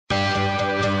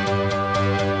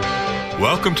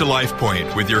Welcome to Life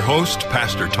Point with your host,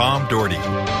 Pastor Tom Dougherty.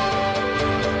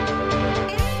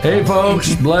 Hey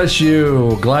folks, bless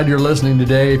you. Glad you're listening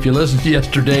today. If you listened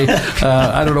yesterday,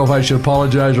 I don't know if I should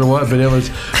apologize or what,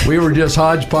 but we were just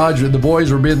hodgepodge. The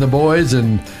boys were being the boys,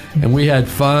 and we had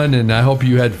fun, and I hope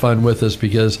you had fun with us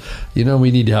because,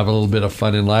 we need to have a little bit of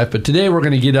fun in life. But today we're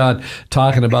going to get on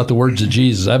talking about the words of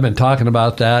Jesus. I've been talking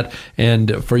about that,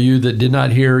 and for you that did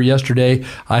not hear yesterday,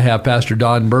 I have Pastor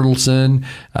Don Bertelson,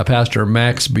 Pastor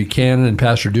Max Buchanan, and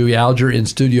Pastor Dewey Alger in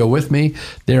studio with me.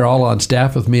 They're all on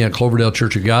staff with me at Cloverdale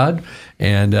Church of God,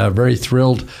 and very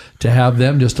thrilled to have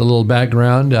them. Just a little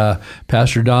background.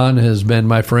 Pastor Don has been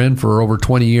my friend for over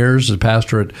 20 years, a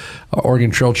pastor at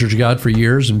Oregon Trail Church of God for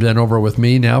years, and been over with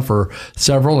me now for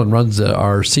several and runs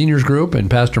our seniors group. And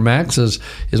Pastor Max is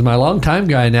my longtime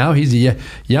guy now. He's the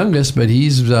youngest, but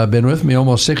he's been with me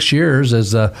almost 6 years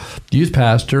as a youth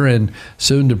pastor and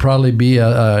soon to probably be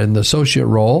in the associate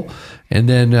role. And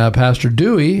then Pastor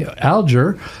Dewey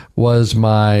Alger was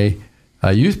my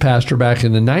youth pastor back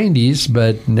in the 90s,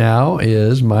 but now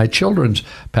is my children's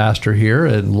pastor here.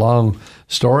 A long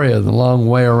story, a long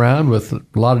way around with a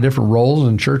lot of different roles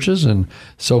in churches, and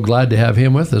so glad to have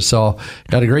him with us. So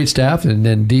got a great staff, and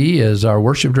then Dee is our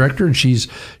worship director, and she's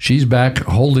back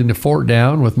holding the fort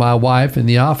down with my wife in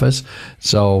the office.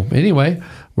 So anyway,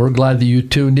 we're glad that you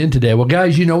tuned in today. Well,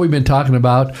 guys, we've been talking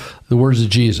about the words of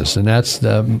Jesus, and that's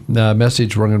the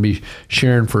message we're going to be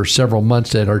sharing for several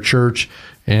months at our church.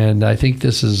 And I think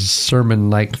this is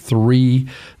sermon like 3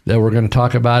 that we're going to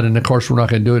talk about. And of course, we're not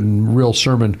going to do it in real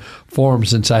sermon form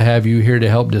since I have you here to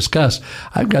help discuss.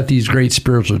 I've got these great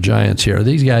spiritual giants here.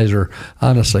 These guys are,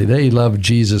 honestly, they love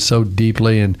Jesus so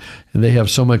deeply, and they have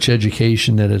so much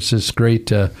education that it's just great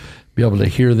to be able to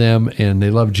hear them, and they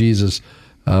love Jesus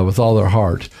with all their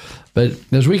heart. But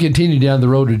as we continue down the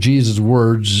road of Jesus'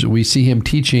 words, we see him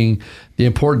teaching the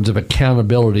importance of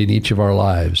accountability in each of our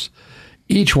lives.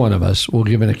 Each one of us will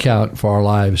give an account for our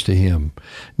lives to him.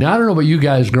 Now, I don't know about you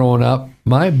guys growing up.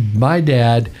 My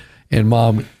dad and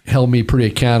mom held me pretty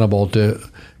accountable to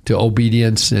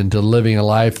obedience and to living a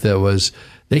life that was,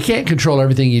 they can't control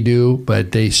everything you do,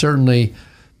 but they certainly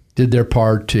did their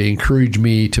part to encourage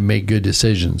me to make good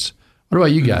decisions. What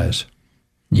about you guys?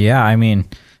 Yeah,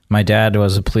 my dad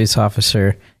was a police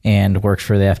officer and worked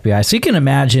for the FBI. So you can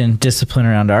imagine discipline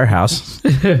around our house.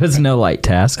 It was no light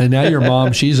task. And now your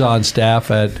mom, she's on staff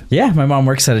at... Yeah, my mom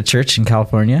works at a church in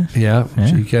California. Yeah.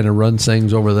 She kind of runs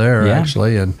things over there,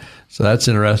 actually. And so that's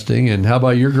interesting. And how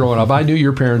about your growing up? I knew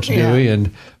your parents, Dewey,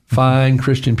 and fine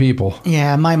Christian people.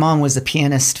 Yeah, my mom was a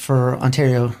pianist for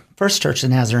Ontario First Church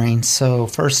of Nazarene. So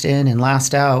first in and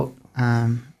last out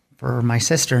for my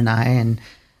sister and I, and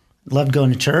loved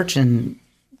going to church and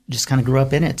just kind of grew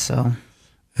up in it. So,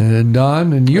 and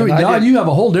Don, you have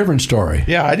a whole different story.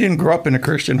 Yeah, I didn't grow up in a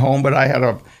Christian home, but I had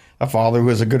a father who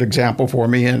was a good example for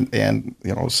me, and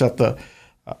set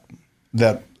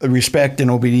that respect and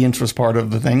obedience was part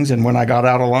of the things. And when I got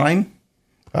out of line,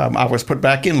 I was put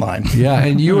back in line. Yeah,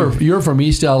 and you're from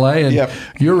East LA, and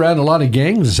you're around a lot of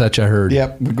gangs and such, I heard.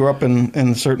 Yep, we grew up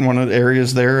in certain one of the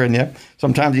areas there, and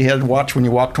sometimes you had to watch when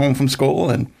you walked home from school,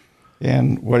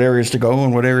 and what areas to go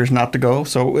and what areas not to go.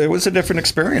 So it was a different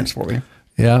experience for me.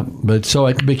 Yeah, but so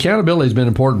accountability has been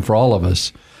important for all of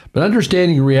us. But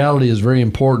understanding reality is very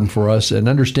important for us, and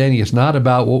understanding it's not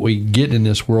about what we get in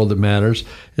this world that matters.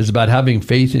 It's about having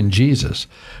faith in Jesus.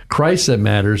 Christ that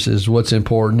matters is what's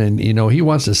important, and he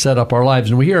wants to set up our lives.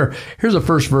 And here's the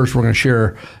first verse we're going to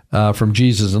share from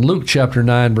Jesus in Luke chapter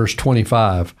 9, verse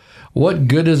 25. What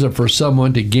good is it for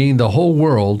someone to gain the whole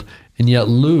world and yet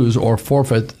lose or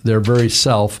forfeit their very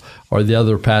self, or the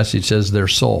other passage says their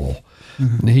soul?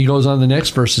 Mm-hmm. And he goes on the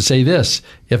next verse to say this: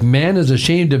 if man is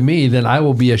ashamed of me, then I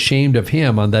will be ashamed of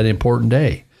him on that important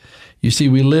day. You see,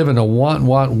 we live in a want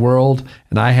world,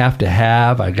 and I got to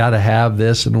have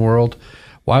this in the world.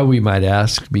 Why, we might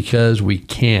ask? Because we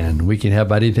can. We can have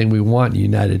about anything we want in the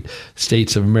United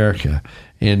States of America,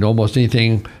 and almost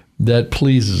anything that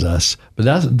pleases us.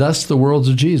 But that's the words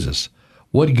of Jesus.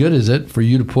 What good is it for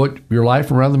you to put your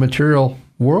life around the material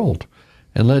world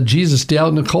and let Jesus stay out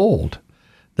in the cold?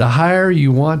 The higher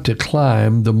you want to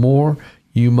climb, the more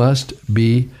you must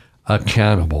be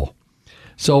accountable.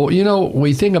 So,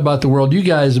 we think about the world. You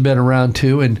guys have been around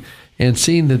too, and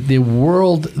seen that the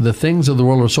world, the things of the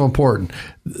world are so important.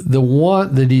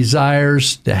 The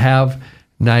desires to have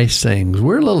nice things.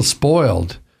 We're a little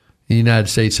spoiled in the United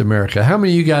States of America. How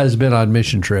many of you guys have been on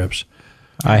mission trips?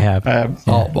 I have.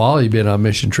 All of you been on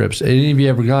mission trips. Any of you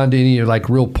ever gone to any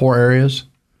real poor areas?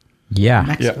 Yeah.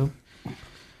 Mexico.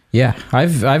 Yeah,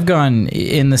 I've gone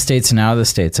in the States and out of the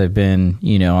States. I've been,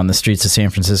 on the streets of San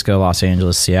Francisco, Los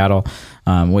Angeles, Seattle,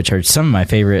 which are some of my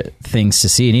favorite things to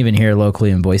see. And even here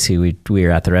locally in Boise, we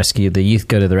are at the rescue. The youth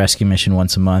go to the rescue mission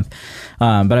once a month.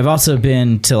 But I've also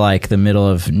been to like the middle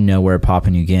of nowhere,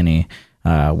 Papua New Guinea,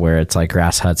 where it's like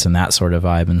grass huts and that sort of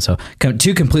vibe. And so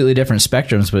two completely different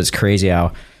spectrums, but it's crazy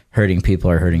how hurting people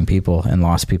are hurting people and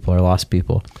lost people are lost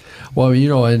people. Well,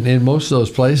 in most of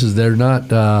those places, they're not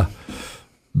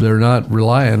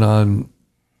relying on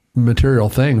material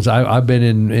things. I've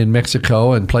been in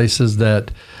Mexico and places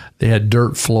that they had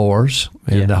dirt floors,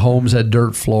 and the homes had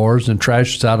dirt floors, and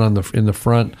trash was out in the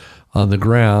front on the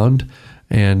ground,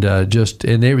 and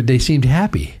they seemed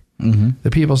happy. Mm-hmm.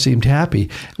 The people seemed happy.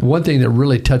 One thing that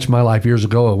really touched my life years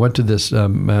ago, I went to this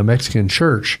Mexican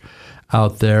church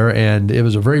out there, and it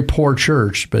was a very poor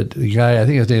church, but the guy, I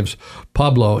think his name's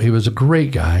Pablo, he was a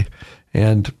great guy,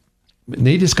 and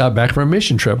they just got back from a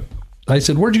mission trip. I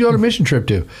said, "Where'd you go on a mission trip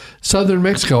to?" "Southern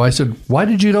Mexico." I said, "Why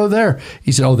did you go there?"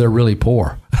 He said, "Oh, they're really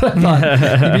poor." I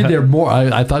thought, you mean they're more?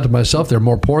 I thought to myself, they're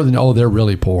more poor than. Oh, they're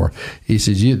really poor. He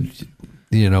says,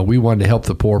 we wanted to help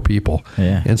the poor people,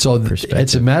 and so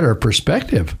it's a matter of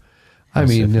perspective. I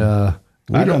mean, I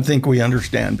don't think we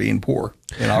understand being poor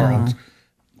in our homes.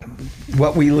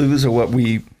 What we lose or what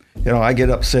we. I get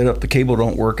upset if the cable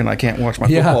don't work and I can't watch my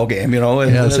football game,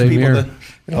 and there's same people here.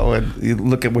 that, you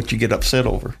look at what you get upset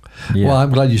over. Yeah. Well,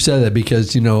 I'm glad you said that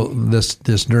because,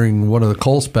 this during one of the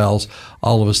cold spells,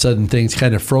 all of a sudden things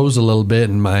kind of froze a little bit,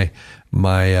 and my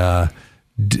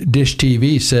dish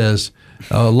TV says,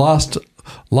 lost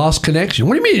connection.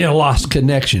 What do you mean a lost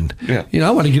connection? Yeah.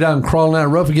 I want to get out and crawl down the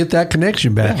roof and get that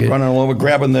connection back. Running over,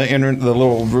 grabbing the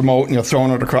little remote,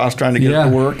 throwing it across, trying to get it to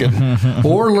work.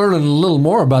 Or learning a little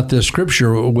more about this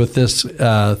scripture with this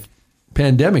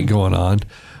pandemic going on.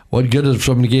 What good is it for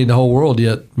somebody to gain the whole world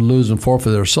yet lose and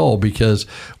forfeit their soul? Because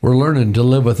we're learning to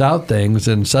live without things,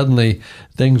 and suddenly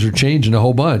things are changing a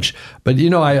whole bunch. But,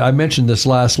 I mentioned this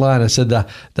last line. I said the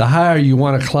higher you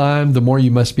want to climb, the more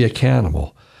you must be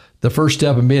accountable. The first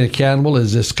step in being accountable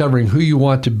is discovering who you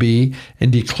want to be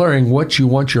and declaring what you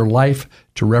want your life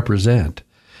to represent.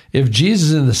 If Jesus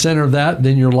is in the center of that,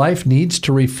 then your life needs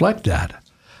to reflect that.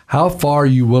 How far are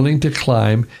you willing to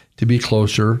climb to be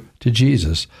closer to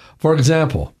Jesus? For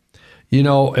example,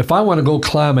 if I want to go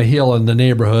climb a hill in the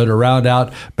neighborhood or round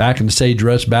out back in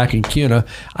Sagebrush, back in Cuna,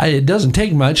 it doesn't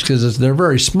take much because they're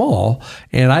very small.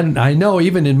 And I know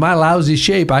even in my lousy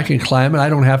shape, I can climb it. I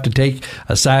don't have to take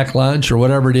a sack lunch or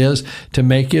whatever it is to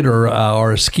make it,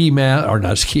 or a ski mask, or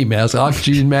not ski mask,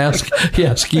 oxygen mask.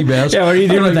 Yeah, ski mask. Yeah, what are you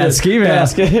doing with that ski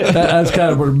mask? That's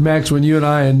kind of where, Max, when you and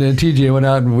I and TJ went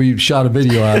out and we shot a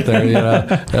video out there,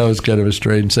 that was kind of a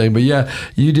strange thing. But yeah,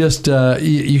 you just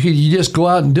you just go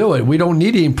out and do it. We don't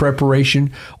need any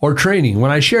preparation or training.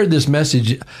 When I shared this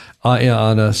message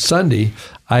on a Sunday,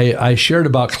 I shared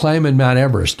about climbing Mount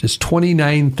Everest. It's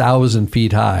 29,000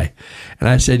 feet high. And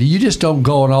I said, you just don't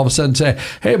go and all of a sudden say,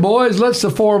 "Hey, boys, let's the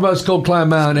four of us go climb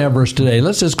Mount Everest today.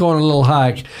 Let's just go on a little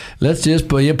hike. Let's just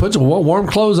put some warm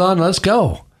clothes on. Let's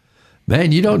go."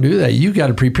 Man, you don't do that. You got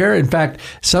to prepare. In fact,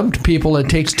 some people, it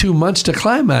takes 2 months to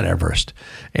climb Mount Everest.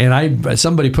 And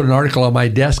somebody put an article on my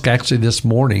desk actually this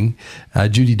morning.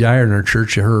 Judy Dyer in our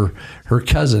church, her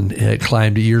cousin had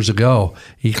climbed it years ago.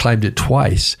 He climbed it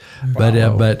twice.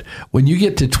 Wow. But when you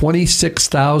get to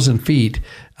 26,000 feet,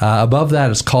 above that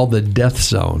is called the death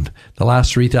zone. The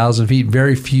last 3,000 feet,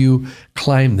 very few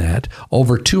climb that.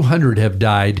 Over 200 have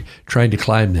died trying to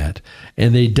climb that.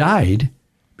 And they died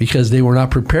because they were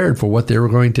not prepared for what they were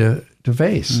going to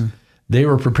face. They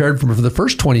were prepared for the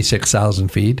first 26,000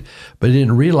 feet, but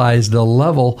didn't realize the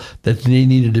level that they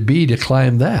needed to be to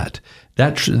climb that.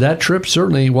 That trip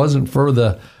certainly wasn't for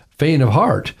the faint of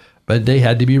heart, but they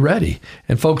had to be ready.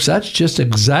 And folks, that's just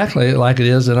exactly like it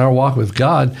is in our walk with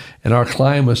God and our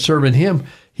climb with serving Him.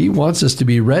 He wants us to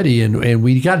be ready, and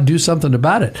we got to do something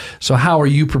about it. So how are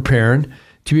you preparing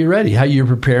to be ready? How are you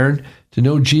preparing to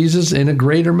know Jesus in a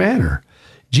greater manner?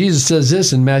 Jesus says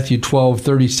this in Matthew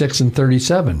 12:36 and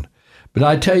 37. "But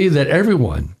I tell you that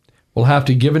everyone will have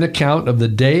to give an account of the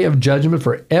day of judgment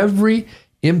for every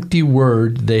empty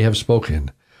word they have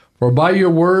spoken. For by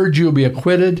your words you will be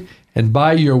acquitted, and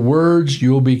by your words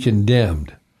you will be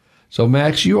condemned." So,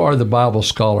 Max, you are the Bible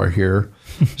scholar here.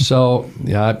 So,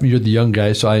 yeah, you're the young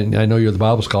guy, so I know you're the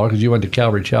Bible scholar because you went to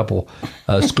Calvary Chapel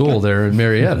School there in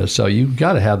Marietta. So you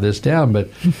got to have this down. But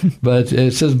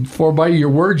it says, "For by your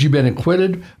words you've been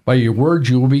acquitted, by your words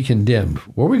you will be condemned."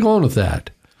 Where are we going with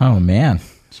that? Oh, man.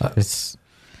 I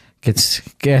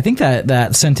think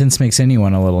that sentence makes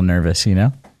anyone a little nervous,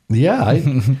 Yeah,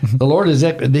 the Lord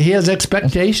He has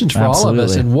expectations for all of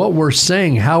us, and what we're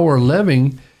saying, how we're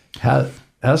living, has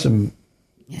some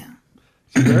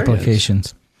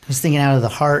implications. I was thinking, out of the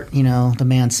heart, the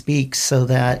man speaks. So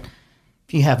that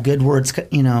if you have good words,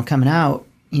 coming out,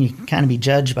 you can kind of be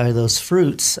judged by those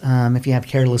fruits. If you have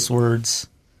careless words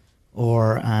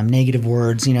or negative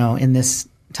words, in this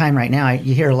time right now,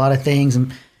 you hear a lot of things,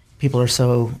 and people are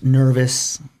so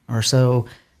nervous or so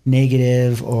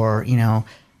negative, or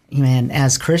man,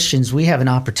 as Christians, we have an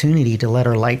opportunity to let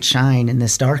our light shine in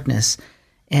this darkness,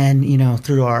 and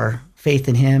through our faith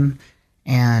in Him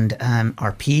and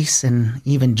our peace and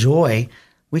even joy,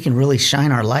 we can really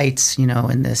shine our lights.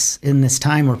 In this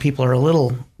time where people are a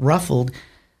little ruffled,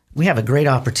 we have a great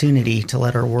opportunity to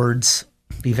let our words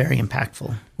be very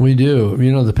impactful. We do.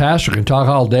 The pastor can talk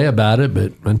all day about it,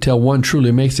 but until one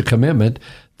truly makes a commitment,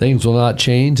 things will not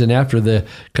change. And after the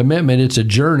commitment, it's a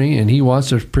journey, and He wants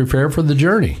to prepare for the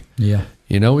journey. Yeah.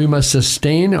 We must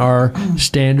sustain our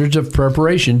standards of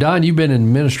preparation. Don, you've been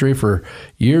in ministry for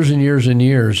years and years and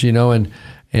years,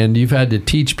 and you've had to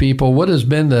teach people. What do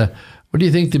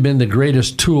you think have been the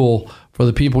greatest tool for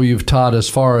the people you've taught as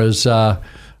far as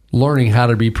learning how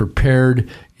to be prepared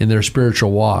in their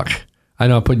spiritual walk? I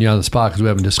know I'm putting you on the spot because we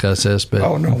haven't discussed this, but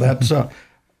no, that's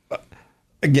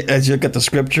as you look at the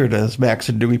scripture, as Max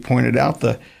and Dewey pointed out,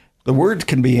 the words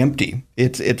can be empty.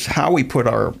 It's how we put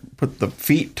the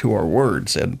feet to our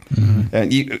words, and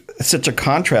it's such a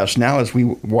contrast now as we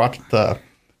watch the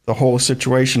whole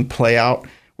situation play out.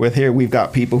 With here, we've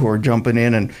got people who are jumping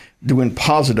in and doing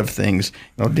positive things.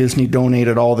 Disney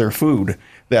donated all their food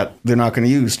that they're not going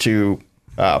to use to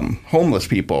homeless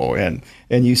people, and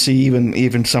you see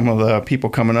even some of the people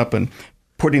coming up and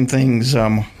putting things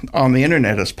on the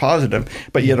internet as positive,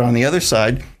 but yet on the other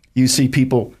side, you see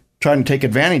people trying to take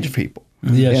advantage of people.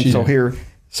 Yes, and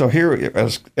so here,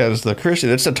 as the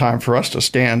Christian, it's a time for us to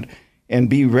stand and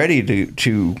be ready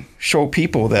to show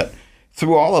people that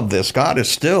through all of this, God is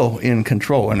still in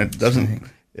control, and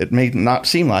it may not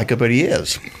seem like it, but He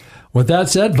is. With that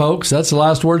said, folks, that's the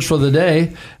last words for the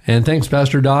day. And thanks,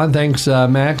 Pastor Don. Thanks,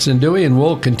 Max and Dewey. And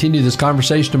we'll continue this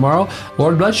conversation tomorrow.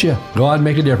 Lord bless you. Go out and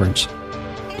make a difference.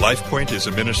 LifePoint is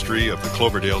a ministry of the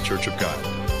Cloverdale Church of God.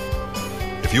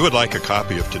 If you would like a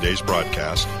copy of today's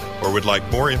broadcast or would like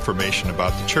more information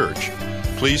about the church,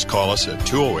 please call us at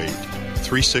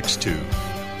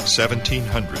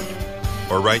 208-362-1700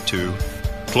 or write to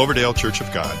Cloverdale Church of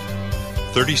God,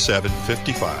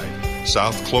 3755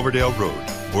 South Cloverdale Road,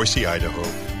 Boise, Idaho,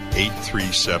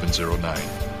 83709.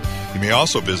 You may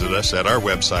also visit us at our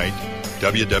website,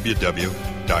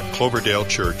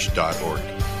 www.cloverdalechurch.org.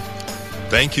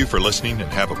 Thank you for listening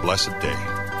and have a blessed day.